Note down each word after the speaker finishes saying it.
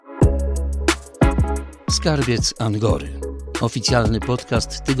Skarbiec Angory. Oficjalny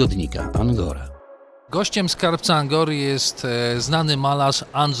podcast tygodnika Angora. Gościem Skarbca Angory jest znany malarz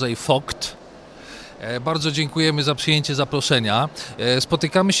Andrzej Vogt. Bardzo dziękujemy za przyjęcie zaproszenia.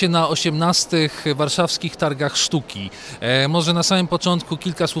 Spotykamy się na 18. warszawskich targach sztuki. Może na samym początku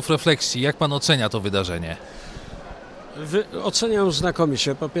kilka słów refleksji. Jak pan ocenia to wydarzenie? Oceniam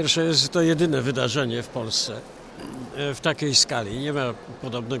znakomicie. Po pierwsze, jest to jedyne wydarzenie w Polsce w takiej skali. Nie ma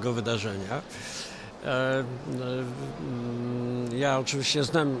podobnego wydarzenia. Ja oczywiście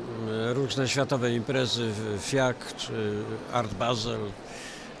znam różne światowe imprezy, FIAC, czy Art Basel,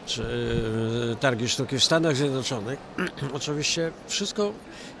 czy Targi Sztuki w Stanach Zjednoczonych. Oczywiście wszystko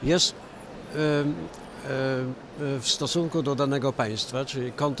jest w stosunku do danego państwa,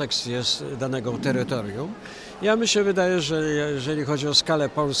 czyli kontekst jest danego terytorium. Mi się wydaje, że jeżeli chodzi o skalę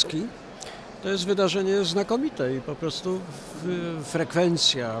Polski, to jest wydarzenie znakomite i po prostu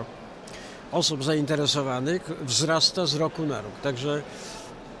frekwencja osób zainteresowanych wzrasta z roku na rok. Także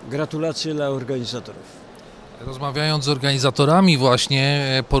gratulacje dla organizatorów. Rozmawiając z organizatorami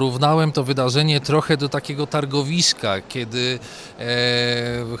właśnie, porównałem to wydarzenie trochę do takiego targowiska, kiedy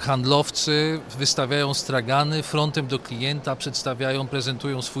handlowcy wystawiają stragany, frontem do klienta przedstawiają,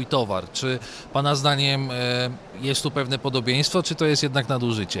 prezentują swój towar. Czy pana zdaniem jest tu pewne podobieństwo, czy to jest jednak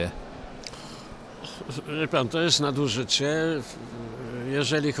nadużycie? Wie pan, to jest nadużycie.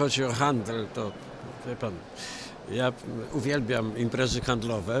 Jeżeli chodzi o handel, to wie pan, ja uwielbiam imprezy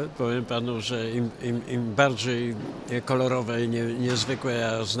handlowe. Powiem panu, że im bardziej kolorowe i niezwykłe,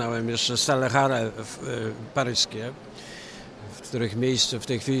 ja znałem jeszcze Stalehare paryskie, w których miejscu w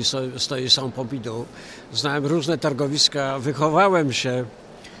tej chwili stoi Saint Pompidou. Znałem różne targowiska, wychowałem się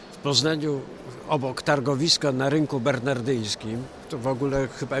w Poznaniu obok targowiska na rynku bernardyńskim. To w ogóle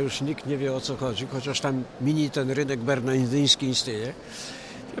chyba już nikt nie wie, o co chodzi, chociaż tam ten rynek bernardyński istnieje.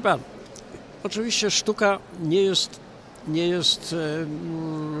 Wie pan, oczywiście sztuka nie jest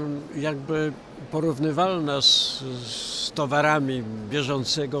jakby porównywalna z towarami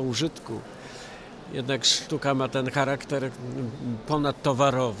bieżącego użytku. Jednak sztuka ma ten charakter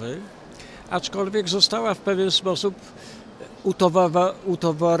ponadtowarowy, aczkolwiek została w pewien sposób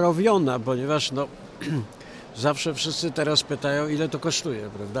utowarowiona, ponieważ zawsze wszyscy teraz pytają, ile to kosztuje,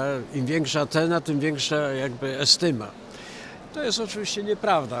 prawda? Im większa cena, tym większa jakby estyma. To jest oczywiście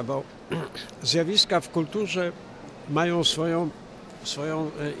nieprawda, bo zjawiska w kulturze mają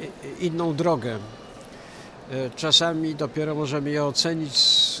swoją inną drogę. Czasami dopiero możemy je ocenić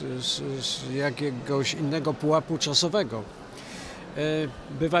z jakiegoś innego pułapu czasowego.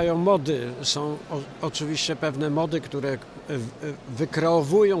 Bywają mody, są oczywiście pewne mody, które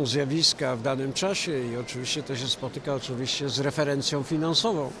wykreowują zjawiska w danym czasie i oczywiście to się spotyka z referencją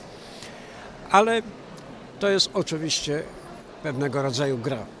finansową. Ale to jest oczywiście pewnego rodzaju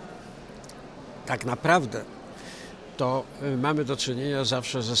gra. Tak naprawdę to mamy do czynienia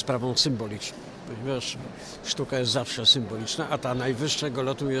zawsze ze sprawą symboliczną, ponieważ sztuka jest zawsze symboliczna, a ta najwyższego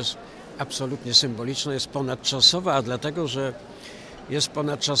lotu jest absolutnie symboliczna, jest ponadczasowa, a dlatego, że jest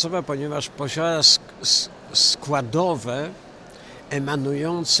ponadczasowa, ponieważ posiada składowe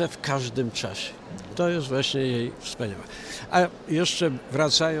emanujące w każdym czasie. To jest właśnie jej wspaniałe. A jeszcze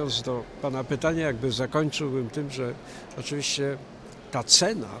wracając do pana pytania, jakby zakończyłbym tym, że oczywiście ta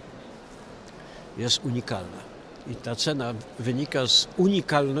cena jest unikalna. I ta cena wynika z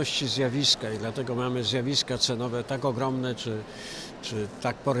unikalności zjawiska i dlatego mamy zjawiska cenowe tak ogromne, czy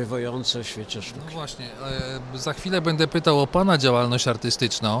tak porywające w świecie sztuki. No właśnie, za chwilę będę pytał o pana działalność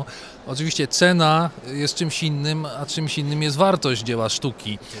artystyczną. Oczywiście cena jest czymś innym, a czymś innym jest wartość dzieła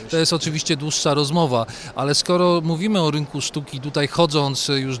sztuki. To jest oczywiście dłuższa rozmowa, ale skoro mówimy o rynku sztuki, tutaj chodząc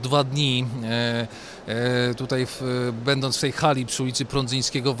już 2 dni, tutaj będąc w tej hali przy ulicy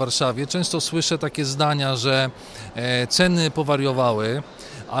Prądzyńskiego w Warszawie, często słyszę takie zdania, że ceny powariowały,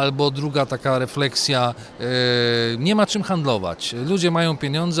 albo druga taka refleksja, nie ma czym handlować. Ludzie mają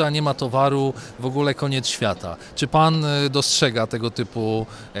pieniądze, a nie ma towaru, w ogóle koniec świata. Czy pan dostrzega tego typu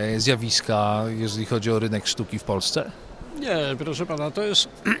zjawiska, jeżeli chodzi o rynek sztuki w Polsce? Nie, proszę pana, to jest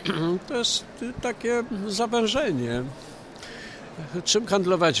takie zawężenie. Czym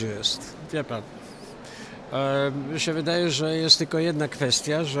handlować jest? Wie pan. Mi się wydaje, że jest tylko jedna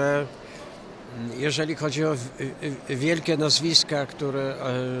kwestia, że jeżeli chodzi o wielkie nazwiska,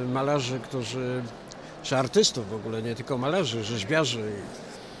 malarzy, czy artystów w ogóle, nie tylko malarzy, rzeźbiarzy,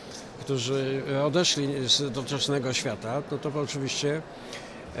 którzy odeszli z doczesnego świata, to oczywiście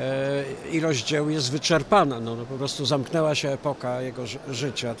ilość dzieł jest wyczerpana. Po prostu zamknęła się epoka jego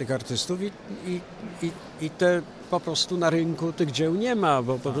życia, tych artystów i te po prostu na rynku tych dzieł nie ma,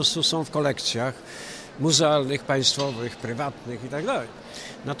 bo po prostu są w kolekcjach. muzealnych, państwowych, prywatnych i tak dalej.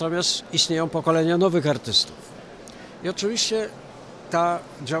 Natomiast istnieją pokolenia nowych artystów. I oczywiście ta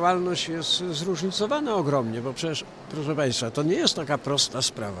działalność jest zróżnicowana ogromnie, bo przecież, proszę Państwa, to nie jest taka prosta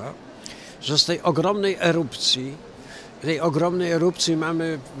sprawa, że z tej ogromnej erupcji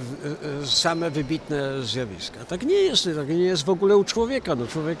mamy same wybitne zjawiska. Tak nie jest w ogóle u człowieka. No,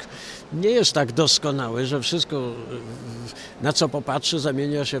 człowiek nie jest tak doskonały, że wszystko, na co popatrzy,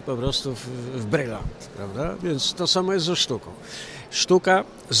 zamienia się po prostu w brylant, prawda? Więc to samo jest ze sztuką.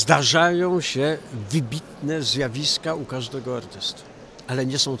 Zdarzają się wybitne zjawiska u każdego artysty, ale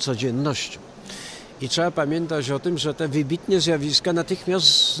nie są codziennością. I trzeba pamiętać o tym, że te wybitne zjawiska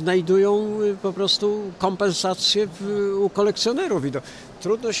natychmiast znajdują po prostu kompensację u kolekcjonerów. I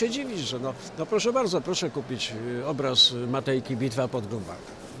trudno się dziwić, że no proszę bardzo, proszę kupić obraz Matejki Bitwa pod Grubach.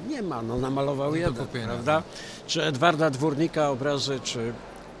 Nie ma, namalował jeden, prawda? Czy Edwarda Dwórnika obrazy,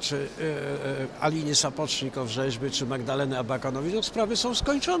 czy Aliny Sapocznikow rzeźby, czy Magdaleny Abakanowicz, no sprawy są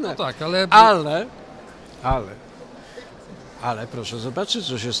skończone. No tak, ale proszę zobaczyć,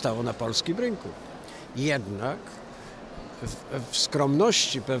 co się stało na polskim rynku. Jednak w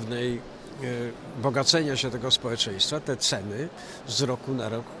skromności pewnej bogacenia się tego społeczeństwa te ceny z roku na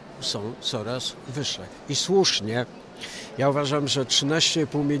rok są coraz wyższe. I słusznie. Ja uważam, że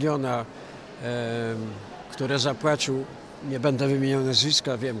 13,5 miliona, które zapłacił, nie będę wymieniał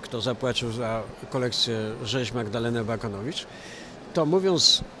nazwiska, wiem kto zapłacił za kolekcję rzeźb Magdaleny Abakanowicz, to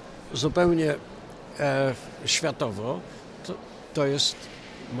mówiąc zupełnie światowo, to jest,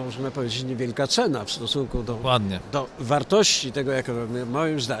 można powiedzieć, niewielka cena w stosunku do wartości tego, jak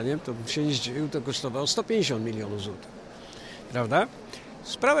moim zdaniem, to bym się nie zdziwił, to kosztowało 150 milionów złotych. Prawda?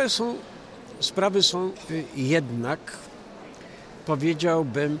 Sprawy są jednak,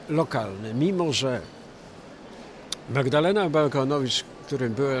 powiedziałbym, lokalne. Mimo że Magdalena Abakanowicz,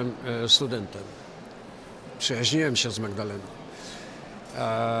 którym byłem studentem, przyjaźniłem się z Magdaleną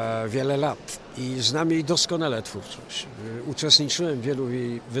wiele lat i znam jej doskonale twórczość. Uczestniczyłem w wielu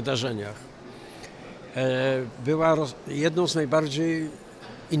jej wydarzeniach. Była jedną z najbardziej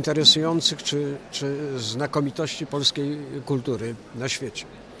interesujących czy znakomitości polskiej kultury na świecie.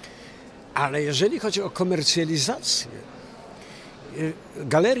 Ale jeżeli chodzi o komercjalizację,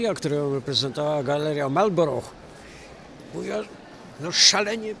 galeria, którą reprezentowała Galeria Malborough, mówiła, no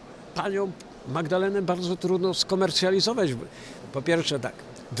szalenie panią Magdalenę bardzo trudno skomercjalizować. Po pierwsze tak,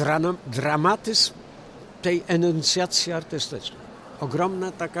 dramatyzm tej enuncjacji artystycznej.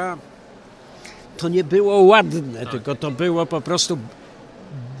 Ogromna taka, to nie było ładne, tylko to było po prostu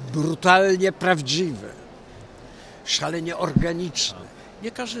brutalnie prawdziwe, szalenie organiczne.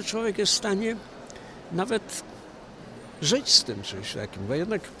 Nie każdy człowiek jest w stanie nawet żyć z tym czymś takim, bo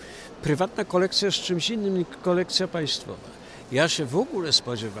jednak prywatna kolekcja jest czymś innym niż kolekcja państwowa. Ja się w ogóle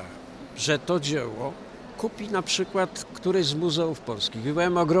spodziewałem, że to dzieło kupi na przykład któreś z muzeów polskich. I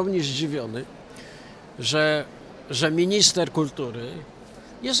byłem ogromnie zdziwiony, że minister kultury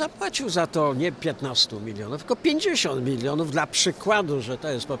nie zapłacił za to nie 15 milionów, tylko 50 milionów dla przykładu, że to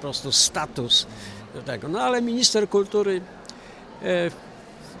jest po prostu status do tego. No ale minister kultury,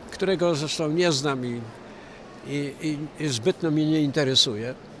 którego zresztą nie znam i zbytnio mnie nie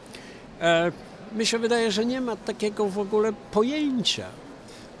interesuje, mi się wydaje, że nie ma takiego w ogóle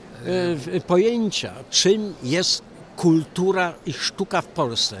pojęcia, czym jest kultura i sztuka w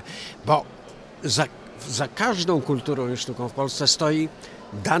Polsce, bo za każdą kulturą i sztuką w Polsce stoi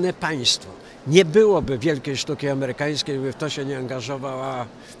dane państwo. Nie byłoby wielkiej sztuki amerykańskiej, gdyby w to się nie angażowała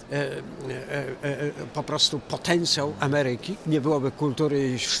po prostu potencjał Ameryki. Nie byłoby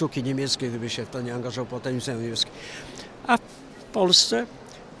kultury i sztuki niemieckiej, gdyby się w to nie angażował potencjał niemiecki. A w Polsce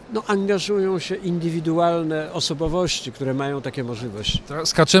angażują się indywidualne osobowości, które mają takie możliwości.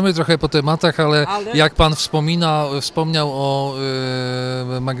 Skaczemy trochę po tematach, ale jak pan wspomniał o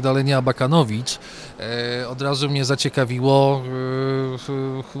Magdalenie Abakanowicz, od razu mnie zaciekawiło,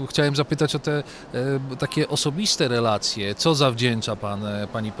 chciałem zapytać o te takie osobiste relacje. Co zawdzięcza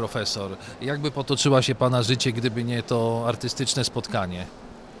pani profesor? Jakby potoczyła się pana życie, gdyby nie to artystyczne spotkanie?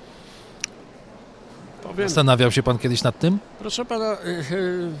 Zastanawiał się pan kiedyś nad tym? Proszę pana,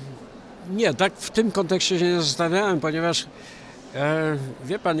 nie, tak w tym kontekście się nie zastanawiałem, ponieważ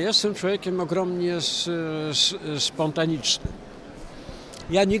wie pan, jestem człowiekiem ogromnie spontanicznym.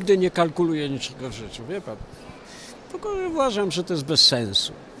 Ja nigdy nie kalkuluję niczego w życiu, wie pan. W ogóle uważam, że to jest bez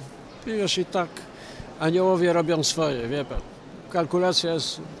sensu. Ponieważ i tak aniołowie robią swoje, wie pan. Kalkulacja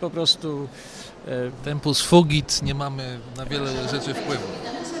jest po prostu... Tempus fugit, nie mamy na wiele rzeczy wpływu.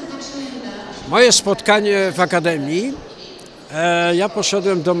 Moje spotkanie w Akademii, ja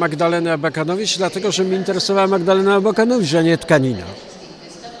poszedłem do Magdaleny Abakanowicz, dlatego że mnie interesowała Magdalena Abakanowicz, a nie tkanina.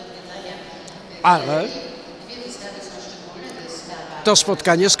 Ale to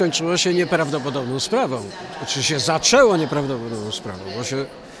spotkanie skończyło się nieprawdopodobną sprawą. Znaczy się zaczęło nieprawdopodobną sprawą, bo się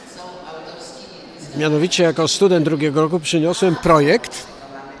mianowicie jako student drugiego roku przyniosłem projekt,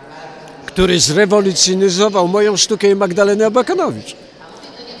 który zrewolucjonizował moją sztukę i Magdalenę Abakanowicz.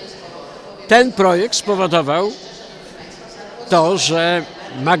 Ten projekt spowodował to, że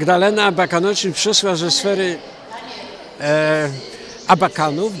Magdalena Abakanowicz przeszła ze sfery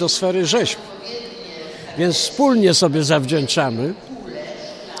abakanów do sfery rzeźb. Więc wspólnie sobie zawdzięczamy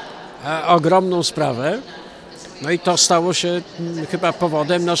ogromną sprawę. No i to stało się chyba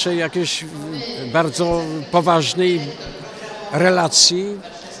powodem naszej jakiejś bardzo poważnej relacji.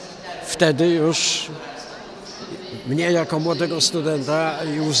 Wtedy już mnie jako młodego studenta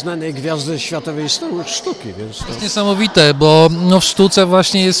i uznanej gwiazdy światowej sztuki. Więc to jest niesamowite, bo w sztuce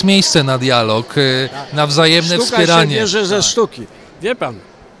właśnie jest miejsce na dialog, na wzajemne wspieranie. Sztuka się bierze ze sztuki. Wie pan,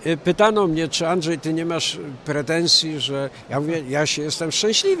 pytano mnie, czy Andrzej, ty nie masz pretensji, że... Ja mówię, jestem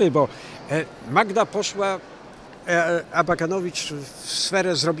szczęśliwy, bo Magda poszła, Abakanowicz w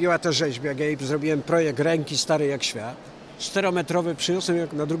sferę zrobiła tę rzeźbę, jak ja jej zrobiłem projekt ręki starej jak świat, 4-metrowy, przyniosłem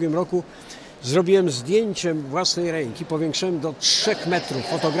jak na drugim roku, zrobiłem zdjęciem własnej ręki, powiększyłem do 3 metrów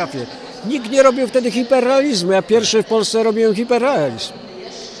fotografię. Nikt nie robił wtedy hiperrealizmu, ja pierwszy w Polsce robiłem hiperrealizm.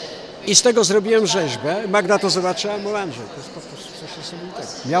 I z tego zrobiłem rzeźbę. Magda to zobaczyła, mówię, Andrzej, to jest po prostu coś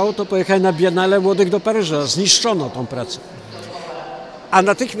niesamowitego. Miało to pojechać na Biennale Młodych do Paryża, zniszczono tą pracę. A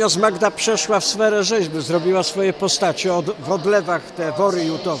natychmiast Magda przeszła w sferę rzeźby, zrobiła swoje postacie w odlewach te wory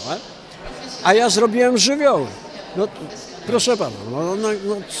jutowe, a ja zrobiłem żywioły. No, proszę pana,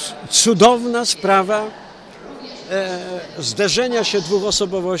 cudowna sprawa zderzenia się dwóch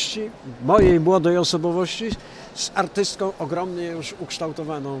osobowości, mojej młodej osobowości z artystką ogromnie już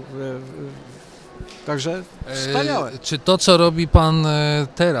ukształtowaną. Także wspaniałe. Czy to, co robi pan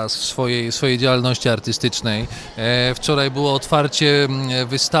teraz w swojej działalności artystycznej, wczoraj było otwarcie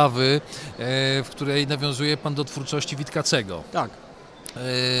wystawy, w której nawiązuje pan do twórczości Witkacego. Tak.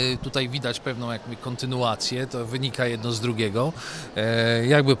 Tutaj widać pewną jakby kontynuację, to wynika jedno z drugiego.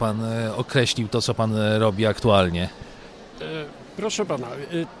 Jakby pan określił to, co pan robi aktualnie? Proszę pana,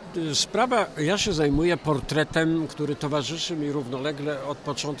 sprawa, ja się zajmuję portretem, który towarzyszy mi równolegle od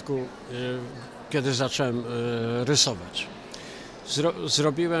początku, kiedy zacząłem rysować.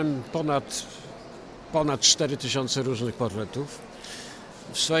 Zrobiłem ponad 4000 różnych portretów.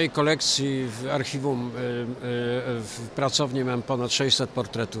 W swojej kolekcji w archiwum w pracowni mam ponad 600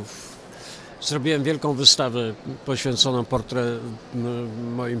 portretów. Zrobiłem wielką wystawę poświęconą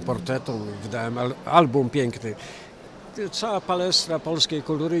moim portretom. Wydałem album piękny. Cała palestra polskiej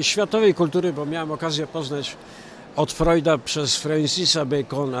kultury i światowej kultury, bo miałem okazję poznać od Freuda przez Francisa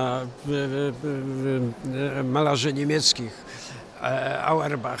Bacona, malarzy niemieckich,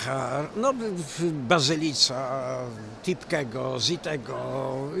 Auerbacha, Bazylica, Tipkego, Zitego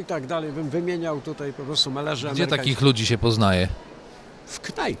i tak dalej. Bym wymieniał tutaj po prostu malarzy amerykańskich. Gdzie takich ludzi się poznaje? W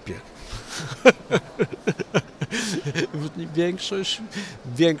knajpie.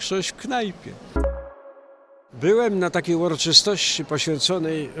 Większość w knajpie. Byłem na takiej uroczystości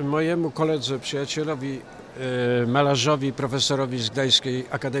poświęconej mojemu koledze, przyjacielowi, malarzowi, profesorowi z Gdańskiej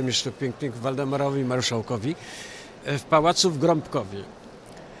Akademii Sztuk Pięknych, Waldemarowi Marszałkowi, w pałacu w Grąbkowie.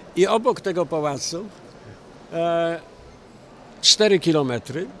 I obok tego pałacu, 4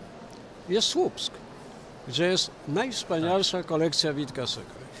 kilometry, jest Słupsk, gdzie jest najwspanialsza kolekcja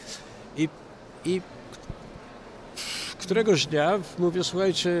Witkacego. I któregoś dnia mówię,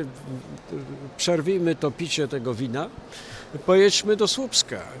 słuchajcie, przerwijmy to picie tego wina, pojedźmy do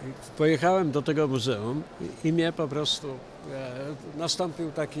Słupska. Pojechałem do tego muzeum i mnie po prostu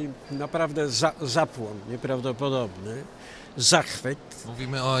nastąpił taki naprawdę zapłon nieprawdopodobny, zachwyt.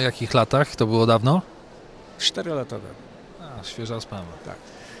 Mówimy o jakich latach? To było dawno? 4 lata temu. Świeża sprawa. Tak.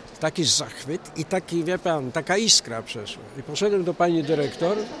 Taki zachwyt i taki, wie pan, taka iskra przeszła. I poszedłem do pani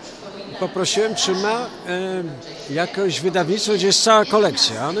dyrektor i poprosiłem, czy ma jakoś wydawnictwo, gdzie jest cała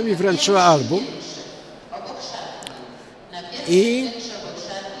kolekcja. Ona mi wręczyła album i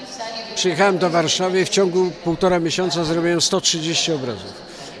przyjechałem do Warszawy i w ciągu 1,5 miesiąca zrobiłem 130 obrazów.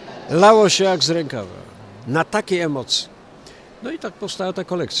 Lało się jak z rękawa. Na takiej emocji. No i tak powstała ta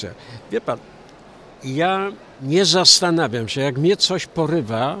kolekcja. Wie pan, ja nie zastanawiam się, jak mnie coś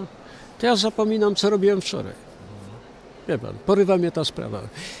porywa, to ja zapominam, co robiłem wczoraj. Wie pan, porywa mnie ta sprawa.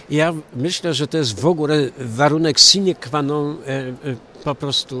 Ja myślę, że to jest w ogóle warunek sine qua non po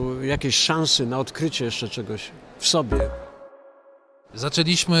prostu jakiejś szansy na odkrycie jeszcze czegoś w sobie.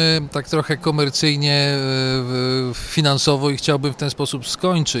 Zaczęliśmy tak trochę komercyjnie, finansowo i chciałbym w ten sposób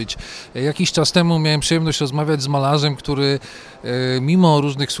skończyć. Jakiś czas temu miałem przyjemność rozmawiać z malarzem, który mimo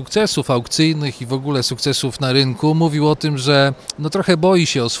różnych sukcesów aukcyjnych i w ogóle sukcesów na rynku mówił o tym, że trochę boi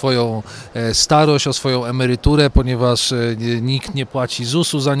się o swoją starość, o swoją emeryturę, ponieważ nikt nie płaci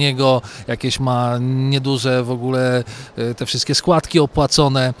ZUS-u za niego, jakieś ma nieduże w ogóle te wszystkie składki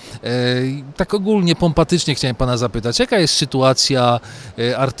opłacone. Tak ogólnie, pompatycznie chciałem pana zapytać, jaka jest sytuacja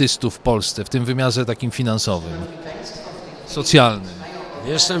artystów w Polsce w tym wymiarze takim finansowym, socjalnym?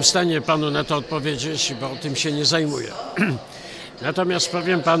 Jestem w stanie panu na to odpowiedzieć, bo tym się nie zajmuję. Natomiast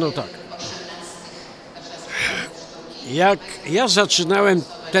powiem panu tak. Jak ja zaczynałem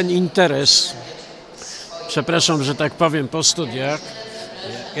ten interes, przepraszam, że tak powiem, po studiach,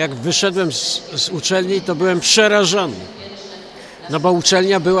 jak wyszedłem z uczelni, to byłem przerażony. No bo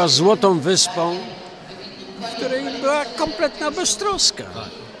uczelnia była złotą wyspą, w której była kompletna beztroska.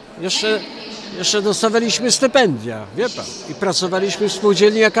 Jeszcze dostawaliśmy stypendia, wie pan, i pracowaliśmy w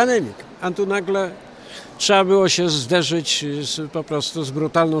spółdzielni Akademik. A tu nagle trzeba było się zderzyć po prostu z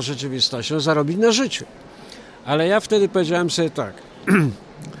brutalną rzeczywistością, zarobić na życiu. Ale ja wtedy powiedziałem sobie tak,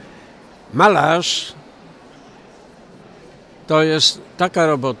 malarz to jest taka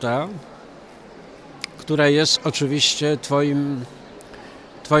robota, która jest oczywiście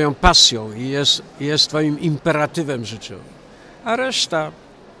twoją pasją i jest twoim imperatywem życiowym. A reszta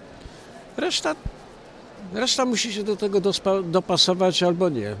musi się do tego dopasować albo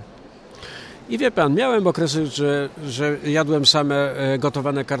nie. I wie pan, miałem okresy, że jadłem same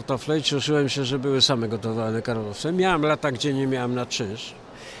gotowane kartofle i cieszyłem się, że były same gotowane kartofle. Miałem lata, gdzie nie miałem na czynsz,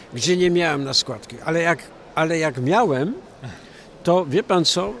 gdzie nie miałem na składki. Ale jak miałem, to wie pan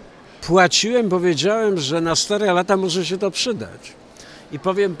co? Płaciłem, bo wiedziałem, że na stare lata może się to przydać. I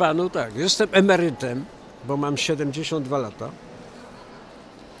powiem panu tak, jestem emerytem, bo mam 72 lata.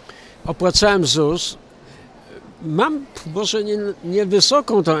 Opłacałem ZUS. Mam może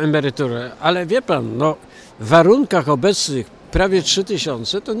niewysoką tą emeryturę, ale wie pan, w warunkach obecnych prawie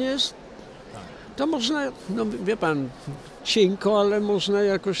 3000 to nie jest, to można, wie pan, cienko, ale można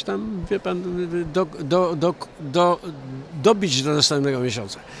jakoś tam, wie pan, dobić do następnego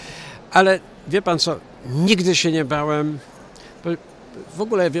miesiąca. Ale wie pan co, nigdy się nie bałem, w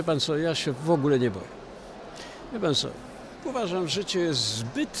ogóle wie pan co, ja się w ogóle nie boję. Wie pan co, uważam, że życie jest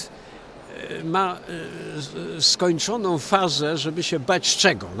zbyt, ma skończoną fazę, żeby się bać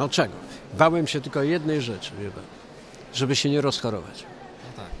czego? Czego? Bałem się tylko jednej rzeczy, wie pan, żeby się nie rozchorować.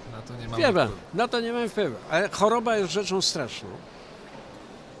 No tak, na to nie mamy Wie pan, na to nie mam wpływu, ale choroba jest rzeczą straszną.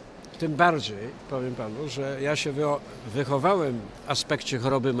 Tym bardziej, powiem panu, że ja się wychowałem w aspekcie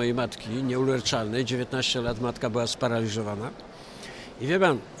choroby mojej matki, nieuleczalnej, 19 lat matka była sparaliżowana. I wie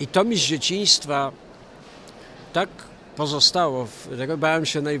pan, i to mi z dzieciństwa tak pozostało, bałem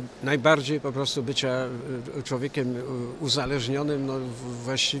się najbardziej po prostu bycia człowiekiem uzależnionym,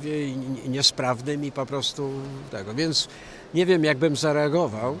 właściwie i niesprawnym i po prostu tego. Więc nie wiem, jak bym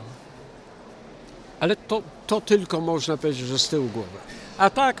zareagował, ale to tylko można powiedzieć, że z tyłu głowy. A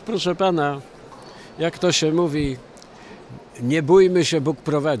tak, proszę pana, jak to się mówi, nie bójmy się, Bóg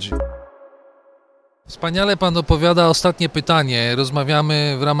prowadzi. Wspaniale pan opowiada. Ostatnie pytanie.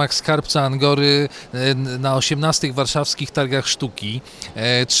 Rozmawiamy w ramach Skarbca Angory na 18 warszawskich targach sztuki.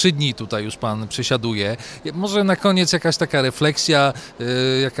 3 dni tutaj już pan przesiaduje. Może na koniec jakaś taka refleksja,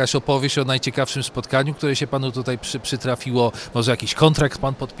 jakaś opowieść o najciekawszym spotkaniu, które się panu tutaj przytrafiło. Może jakiś kontrakt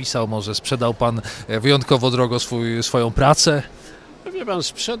pan podpisał, może sprzedał pan wyjątkowo drogo swoją pracę? Wie pan,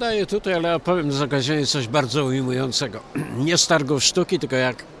 sprzedaję tutaj, ale opowiem na zakończenie coś bardzo ujmującego. Nie z targów sztuki, tylko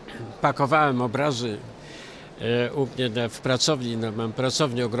jak pakowałem obrazy u mnie w pracowni, mam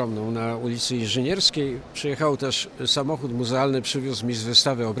pracownię ogromną na ulicy Inżynierskiej. Przyjechał też samochód muzealny, przywiózł mi z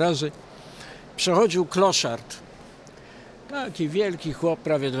wystawy obrazy. Przechodził kloszard, taki wielki chłop,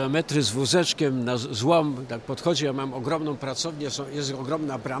 prawie 2 metry, z wózeczkiem na złom. Tak podchodzi, ja mam ogromną pracownię, jest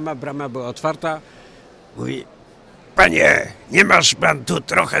ogromna brama była otwarta. Mówi: panie, nie masz pan tu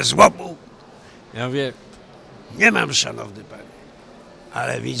trochę złomu? Ja mówię: nie mam, szanowny panie,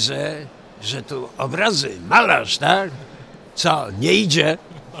 ale widzę, że tu obrazy, malarz, tak? Co, nie idzie?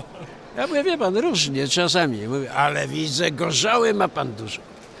 Ja mówię: wie pan, różnie czasami. Mówię: ale widzę, gorzały ma pan dużo.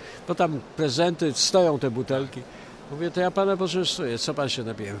 Bo tam prezenty, stoją te butelki. Mówię: to ja pana poczęstuję, co pan się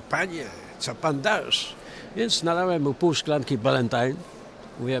napije? Panie, co pan dasz? Więc nalałem mu pół szklanki Ballantine.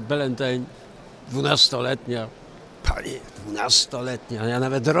 Mówię: Ballantine, 12-letnia. Panie, 12-letnia, ja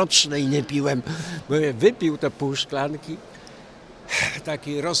nawet rocznej nie piłem. Mówię: wypił te pół szklanki.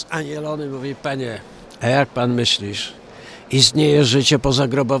 Taki rozanielony, mówi: panie, a jak pan myślisz, istnieje życie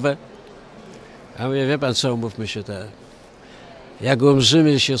pozagrobowe? Ja mówię: wie pan co, umówmy się, Jak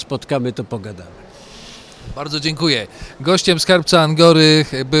umrzymy się spotkamy, to pogadamy. Bardzo dziękuję. Gościem Skarbca Angory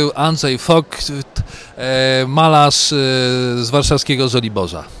był Andrzej Vogt, malarz z warszawskiego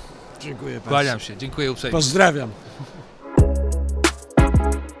Żoliborza. Dziękuję bardzo. Kłaniam się, dziękuję uprzejmie. Pozdrawiam.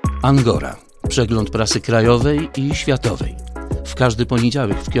 Angora. Przegląd prasy krajowej i światowej. W każdy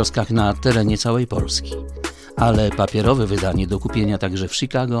poniedziałek w kioskach na terenie całej Polski. Ale papierowe wydanie do kupienia także w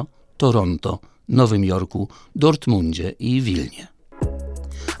Chicago, Toronto, Nowym Jorku, Dortmundzie i Wilnie.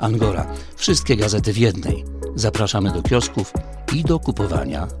 Angora. Wszystkie gazety w jednej. Zapraszamy do kiosków i do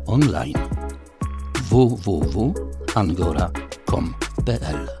kupowania online.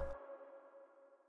 www.angora.com.pl